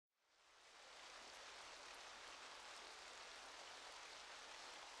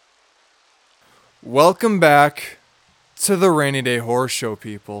Welcome back to the Rainy Day Horror Show,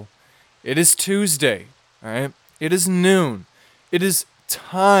 people. It is Tuesday, alright? It is noon. It is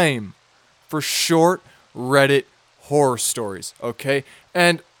time for short Reddit horror stories, okay?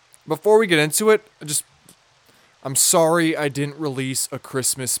 And before we get into it, I'm sorry I didn't release a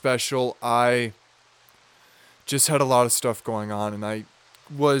Christmas special. I just had a lot of stuff going on, and I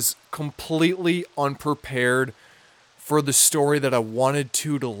was completely unprepared for the story that I wanted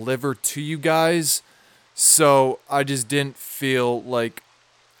to deliver to you guys. So I just didn't feel like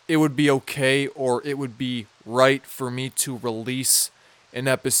it would be okay or it would be right for me to release an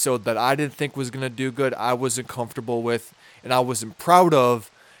episode that I didn't think was going to do good, I wasn't comfortable with, and I wasn't proud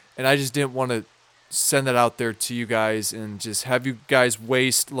of. And I just didn't want to send that out there to you guys and just have you guys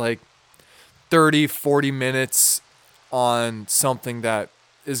waste like 30, 40 minutes on something that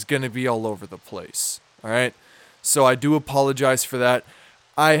is going to be all over the place. All right? So I do apologize for that.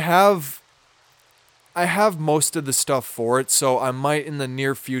 I have most of the stuff for it, so I might in the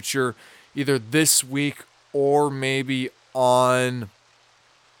near future, either this week or maybe on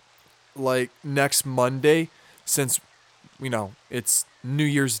like next Monday, since it's New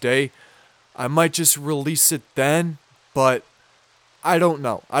Year's Day, I might just release it then, but I don't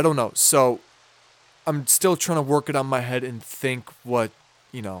know. So I'm still trying to work it on my head and think what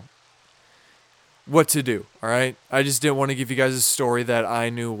to do, all right? I just didn't want to give you guys a story that I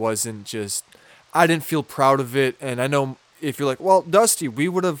knew wasn't just, I didn't feel proud of it. And I know if you're like, well, Dusty, we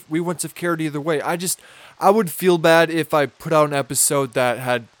wouldn't have cared either way. I would feel bad if I put out an episode that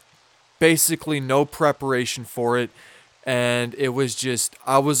had basically no preparation for it. And it was just,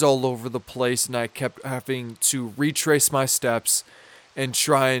 I was all over the place and I kept having to retrace my steps and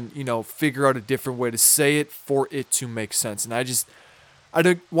try and, figure out a different way to say it for it to make sense. And I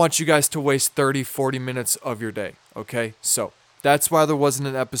don't want you guys to waste 30, 40 minutes of your day, okay? So that's why there wasn't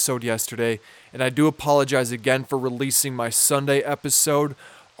an episode yesterday. And I do apologize again for releasing my Sunday episode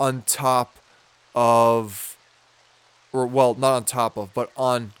on top of, or well, not on top of, but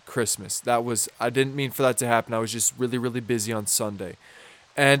on Christmas. I didn't mean for that to happen. I was just really, really busy on Sunday.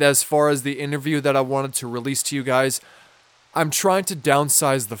 And as far as the interview that I wanted to release to you guys, I'm trying to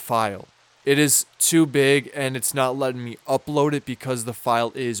downsize the file. It is too big and it's not letting me upload it because the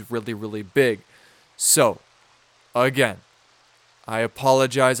file is really, really big. So, again, I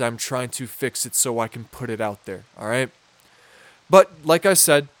apologize. I'm trying to fix it so I can put it out there, all right? But like I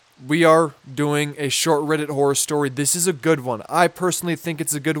said, we are doing a short Reddit horror story. This is a good one. I personally think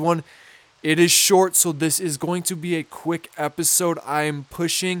it's a good one. It is short, so this is going to be a quick episode. I am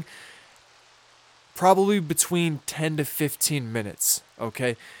pushing probably between 10 to 15 minutes,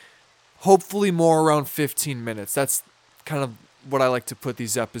 okay? Hopefully more around 15 minutes. That's kind of what I like to put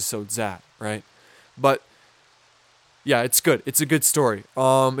these episodes at, right? But yeah, it's good. It's a good story.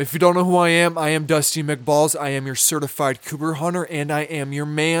 If you don't know who I am Dusty McBalls. I am your certified cougar hunter, and I am your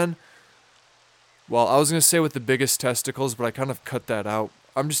man. Well, I was going to say with the biggest testicles, but I kind of cut that out.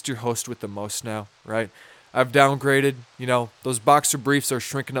 I'm just your host with the most now, right? I've downgraded. Those boxer briefs are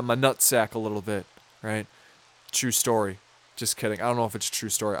shrinking up my nutsack a little bit, right? True story. Just kidding. I don't know if it's a true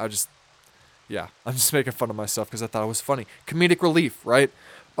story. I'm just making fun of myself because I thought it was funny. Comedic relief, right?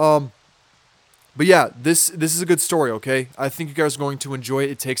 But yeah, this is a good story, okay? I think you guys are going to enjoy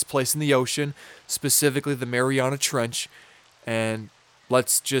it. It takes place in the ocean, specifically the Mariana Trench. And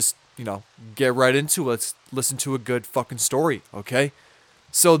let's just, get right into it. Let's listen to a good fucking story, okay?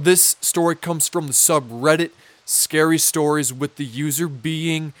 So this story comes from the subreddit Scary Stories, with the user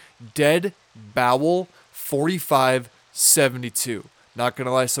being Dead Bowel 4572. Not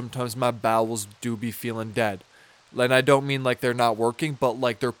gonna lie, sometimes my bowels do be feeling dead. And I don't mean like they're not working, but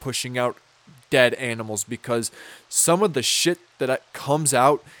like they're pushing out dead animals, because some of the shit that comes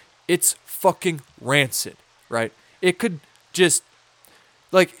out, it's fucking rancid, right? It could just,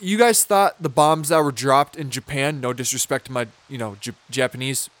 like, you guys thought the bombs that were dropped in Japan, no disrespect to my,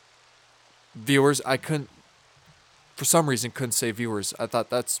 Japanese viewers, I couldn't, for some reason, couldn't say viewers. I thought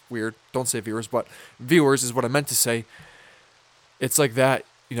that's weird. Don't say viewers, but viewers is what I meant to say. It's like that,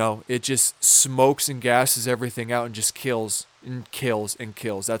 it just smokes and gases everything out and just kills and kills and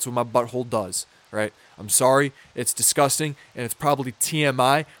kills. That's what my butthole does, right? I'm sorry, it's disgusting, and it's probably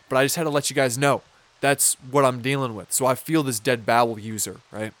TMI, but I just had to let you guys know. That's what I'm dealing with. So I feel this dead bowel user,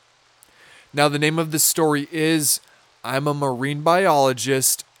 right? Now, the name of this story is, I'm a marine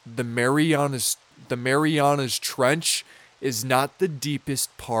biologist. The Marianas Trench is not the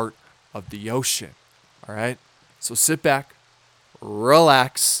deepest part of the ocean, all right? So sit back,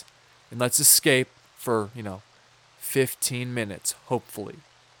 relax, and let's escape for, 15 minutes, hopefully.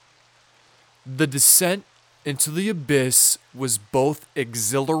 The descent into the abyss was both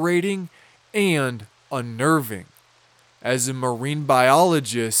exhilarating and unnerving. As a marine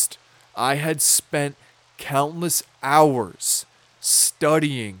biologist, I had spent countless hours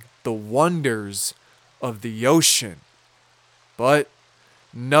studying the wonders of the ocean, but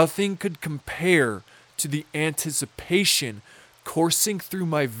nothing could compare to the anticipation coursing through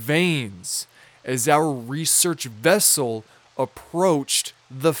my veins as our research vessel approached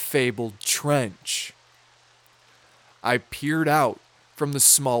the fabled trench. I peered out from the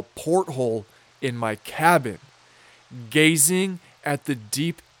small porthole in my cabin, gazing at the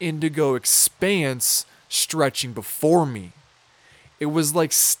deep indigo expanse stretching before me. It was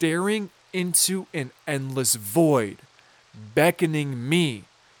like staring into an endless void, beckoning me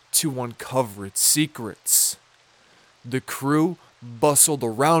to uncover its secrets. The crew bustled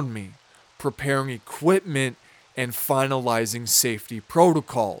around me, preparing equipment and finalizing safety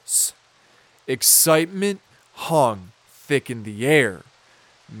protocols. Excitement hung thick in the air,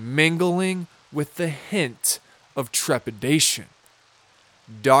 mingling with the hint of trepidation.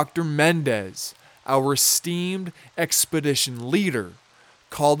 Dr. Mendez, our esteemed expedition leader,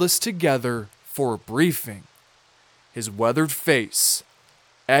 called us together for a briefing. His weathered face,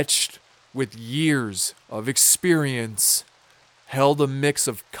 etched with years of experience, held a mix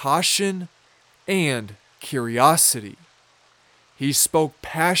of caution and curiosity. He spoke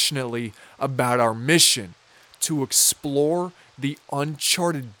passionately about our mission to explore the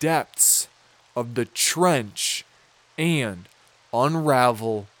uncharted depths of the trench and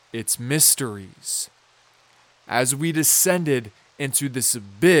unravel its mysteries. As we descended into this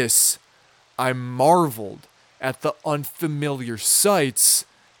abyss, I marveled at the unfamiliar sights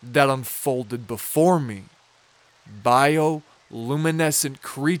that unfolded before me. Bioluminescent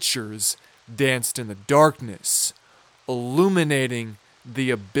creatures danced in the darkness, illuminating the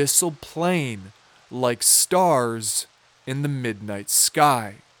abyssal plain like stars in the midnight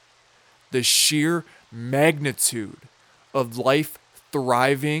sky. The sheer magnitude of life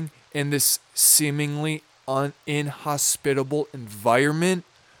thriving in this seemingly uninhospitable environment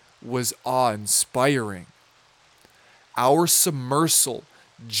was awe-inspiring. Our submersible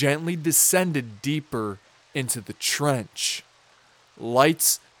gently descended deeper into the trench,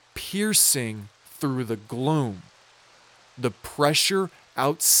 lights piercing through the gloom. The pressure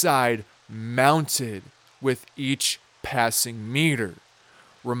outside mounted with each passing meter,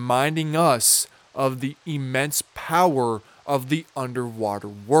 reminding us of the immense power of the underwater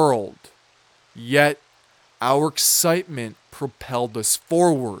world. Yet, our excitement propelled us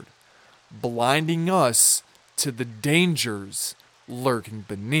forward, blinding us to the dangers lurking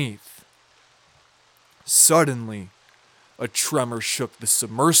beneath. Suddenly, a tremor shook the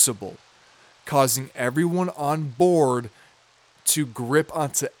submersible, causing everyone on board to grip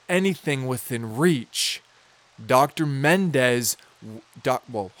onto anything within reach. Dr. Mendez's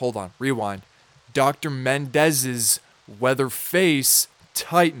weather face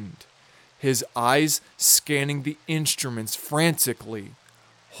tightened, his eyes scanning the instruments frantically.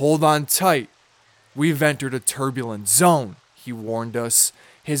 "Hold on tight. We've entered a turbulent zone," he warned us,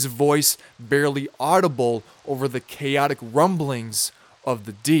 his voice barely audible over the chaotic rumblings of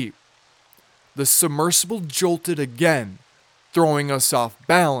the deep. The submersible jolted again, throwing us off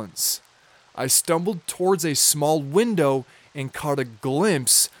balance. I stumbled towards a small window and caught a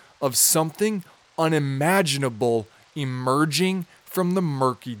glimpse of something unimaginable emerging from the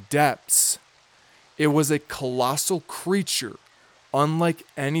murky depths. It was a colossal creature, unlike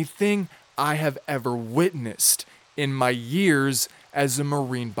anything I have ever witnessed in my years as a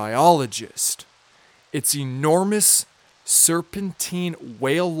marine biologist. Its enormous, serpentine,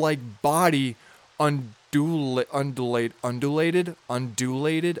 whale-like body undulated,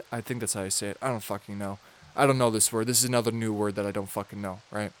 I think that's how you say it. I don't fucking know. I don't know this word. This is another new word that I don't fucking know,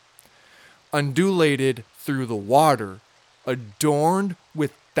 right? Undulated through the water, adorned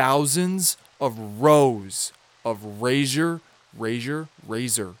with thousands of rows of razor.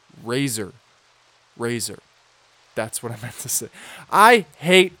 That's what I meant to say. I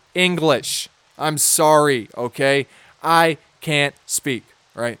hate English. I'm sorry, okay? I can't speak,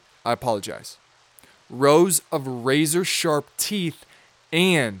 right? I apologize. Rows of razor-sharp teeth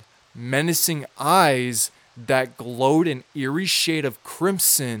and menacing eyes that glowed an eerie shade of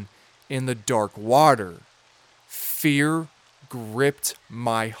crimson in the dark water. Fear gripped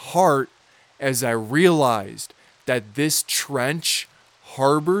my heart as I realized that this trench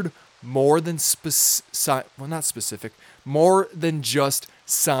harbored more than more than just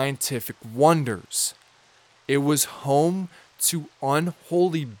scientific wonders. It was home to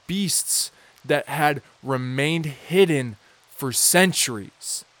unholy beasts that had remained hidden for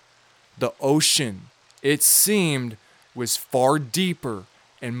centuries. The ocean, it seemed, was far deeper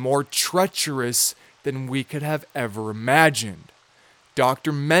and more treacherous than we could have ever imagined.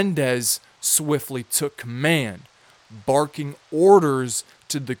 Dr. Mendez swiftly took command, barking orders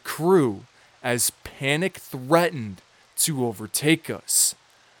to the crew as panic threatened to overtake us.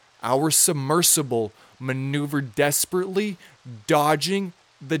 Our submersible maneuvered desperately, dodging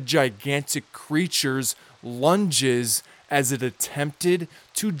the gigantic creature's lunges as it attempted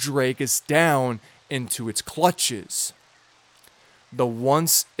to drag us down into its clutches. The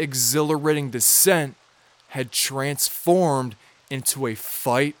once exhilarating descent had transformed into a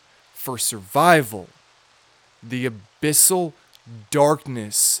fight for survival. The abyssal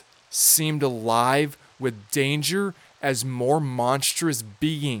darkness seemed alive with danger as more monstrous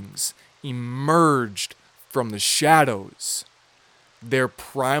beings emerged from the shadows. Their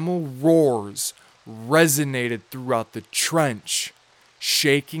primal roars resonated throughout the trench,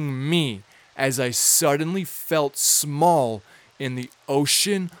 shaking me as I suddenly felt small in the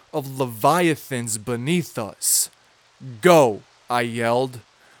ocean of leviathans beneath us. "Go," I yelled.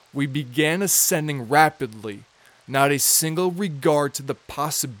 We began ascending rapidly, not a single regard to the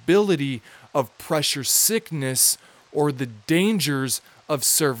possibility of pressure sickness or the dangers of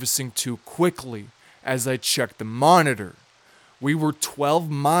surfacing too quickly as I checked the monitor. We were 12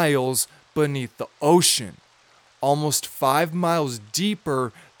 miles beneath the ocean, almost 5 miles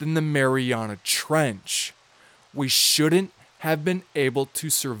deeper than the Mariana Trench. We shouldn't have been able to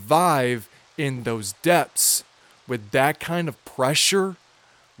survive in those depths. With that kind of pressure,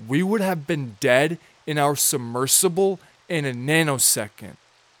 we would have been dead in our submersible in a nanosecond.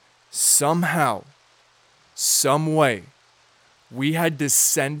 Somehow, some way, we had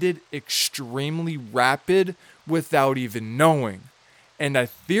descended extremely rapid without even knowing, and I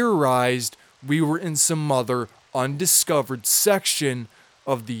theorized we were in some other undiscovered section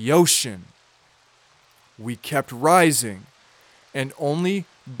of the ocean. We kept rising, and only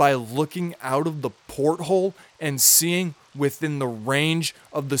by looking out of the porthole and seeing within the range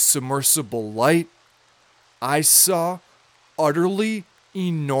of the submersible light, I saw utterly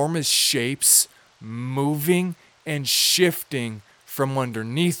enormous shapes moving and shifting from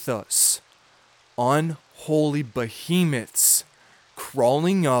underneath us. Unholy behemoths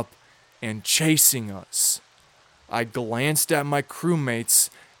crawling up and chasing us. I glanced at my crewmates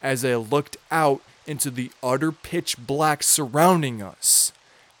as I looked out into the utter pitch black surrounding us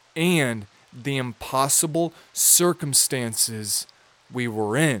and the impossible circumstances we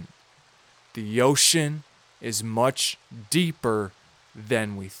were in. The ocean is much deeper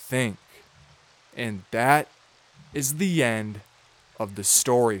than we think. And that is the end of the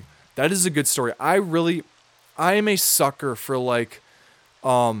story. That is a good story. I am a sucker for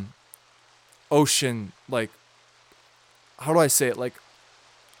ocean, how do I say it?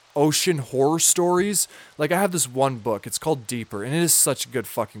 Ocean horror stories. I have this one book. It's called Deeper, and it is such a good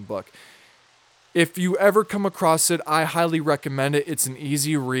fucking book. If you ever come across it, I highly recommend it. It's an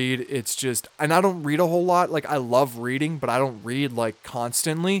easy read. It's just, and I don't read a whole lot. I love reading, but I don't read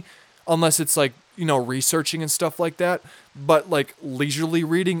constantly unless it's researching and stuff like that. But leisurely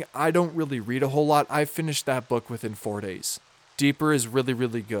reading, I don't really read a whole lot. I finished that book within 4 days. Deeper is really,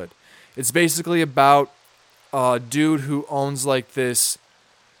 really good. It's basically about a dude who owns this,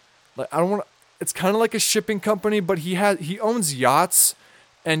 it's kind of like a shipping company, but he owns yachts,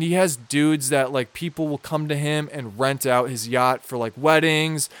 and he has dudes that people will come to him and rent out his yacht for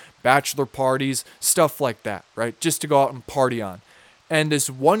weddings, bachelor parties, stuff like that, right? Just to go out and party on. And this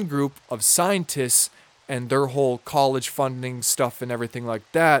one group of scientists and their whole college funding stuff and everything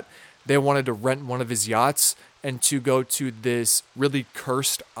like that, they wanted to rent one of his yachts and to go to this really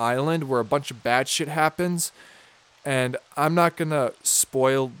cursed island where a bunch of bad shit happens. And I'm not going to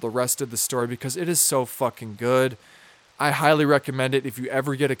spoil the rest of the story because it is so fucking good. I highly recommend it. If you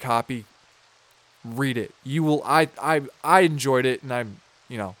ever get a copy, read it. You will. I enjoyed it, and I'm,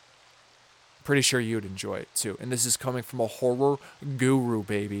 pretty sure you'd enjoy it too. And this is coming from a horror guru,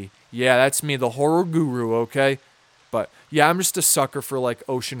 baby. Yeah, that's me, the horror guru, okay? But yeah, I'm just a sucker for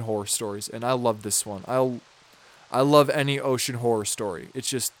ocean horror stories, and I love this one. I love any ocean horror story. It's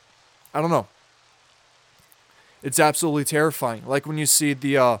just, I don't know. It's absolutely terrifying. When you see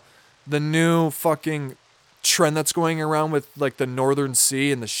the new fucking trend that's going around with the Northern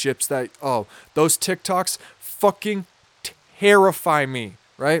Sea and the ships those TikToks fucking terrify me,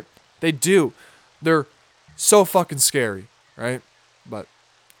 right? They do. They're so fucking scary, right? But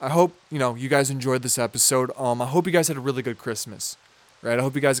I hope, you guys enjoyed this episode. I hope you guys had a really good Christmas, right? I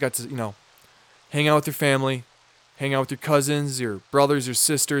hope you guys got to, hang out with your family, hang out with your cousins, your brothers, your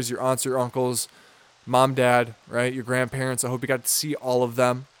sisters, your aunts, your uncles, mom, dad, right? Your grandparents. I hope you got to see all of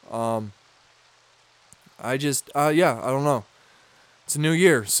them. I don't know. it's a new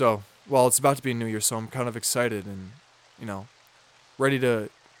year, so, well, it's about to be a new year, so I'm kind of excited and, ready to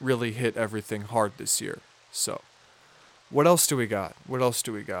really hit everything hard this year. So, what else do we got?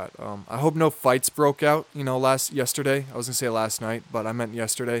 I hope no fights broke out, yesterday. I was going to say last night, but I meant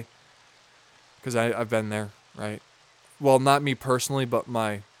yesterday. Because I've been there, right? Well, not me personally, but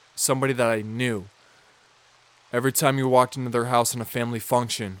somebody that I knew. Every time you walked into their house in a family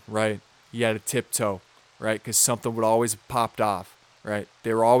function, right, you had to tiptoe, right? Because something would always have popped off, right?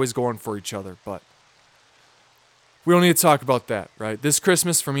 They were always going for each other, but we don't need to talk about that, right? This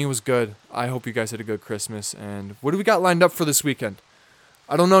Christmas for me was good. I hope you guys had a good Christmas. And what do we got lined up for this weekend?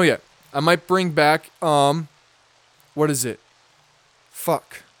 I don't know yet. I might bring back, what is it?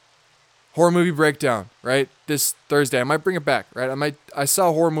 Horror movie breakdown, right? This Thursday. I might bring it back, right? I saw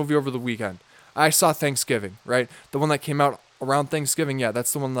a horror movie over the weekend. I saw Thanksgiving, right? The one that came out around Thanksgiving. Yeah,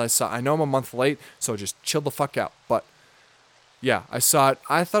 that's the one that I saw. I know I'm a month late, so just chill the fuck out. But yeah, I saw it.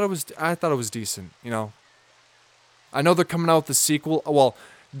 I thought it was decent, I know they're coming out with the sequel. Well,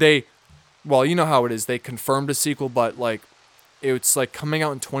 you know how it is. They confirmed a sequel, but it's coming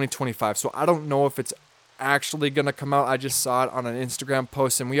out in 2025. So I don't know if it's actually gonna come out. I just saw it on an Instagram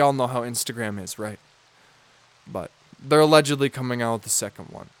post, and we all know how Instagram is, right? But they're allegedly coming out with the second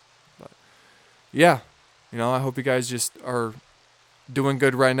one. But yeah, I hope you guys just are doing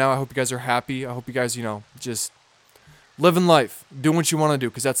good right now. I hope you guys are happy. I hope you guys, just living life, doing what you want to do,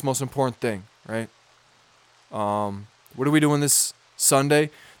 because that's the most important thing, right? What are we doing this Sunday?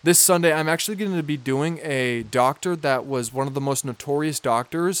 This Sunday, I'm actually going to be doing a doctor that was one of the most notorious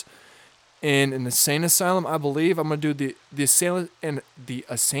doctors in an insane asylum, I believe. I'm going to do the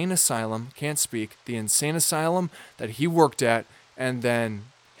insane asylum, can't speak, the insane asylum that he worked at, and then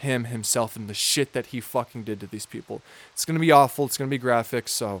himself, and the shit that he fucking did to these people. It's going to be awful. It's going to be graphic,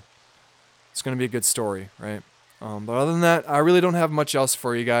 so it's going to be a good story, right? But other than that, I really don't have much else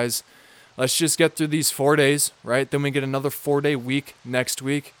for you guys. Let's just get through these 4 days, right? Then we get another 4-day week next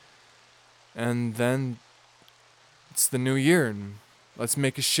week. And then it's the new year, and let's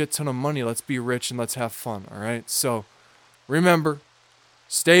make a shit ton of money. Let's be rich and let's have fun, all right? So remember,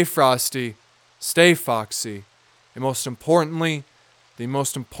 stay frosty, stay foxy, and most importantly, the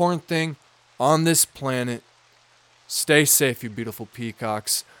most important thing on this planet, stay safe, you beautiful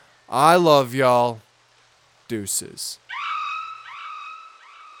peacocks. I love y'all. Deuces.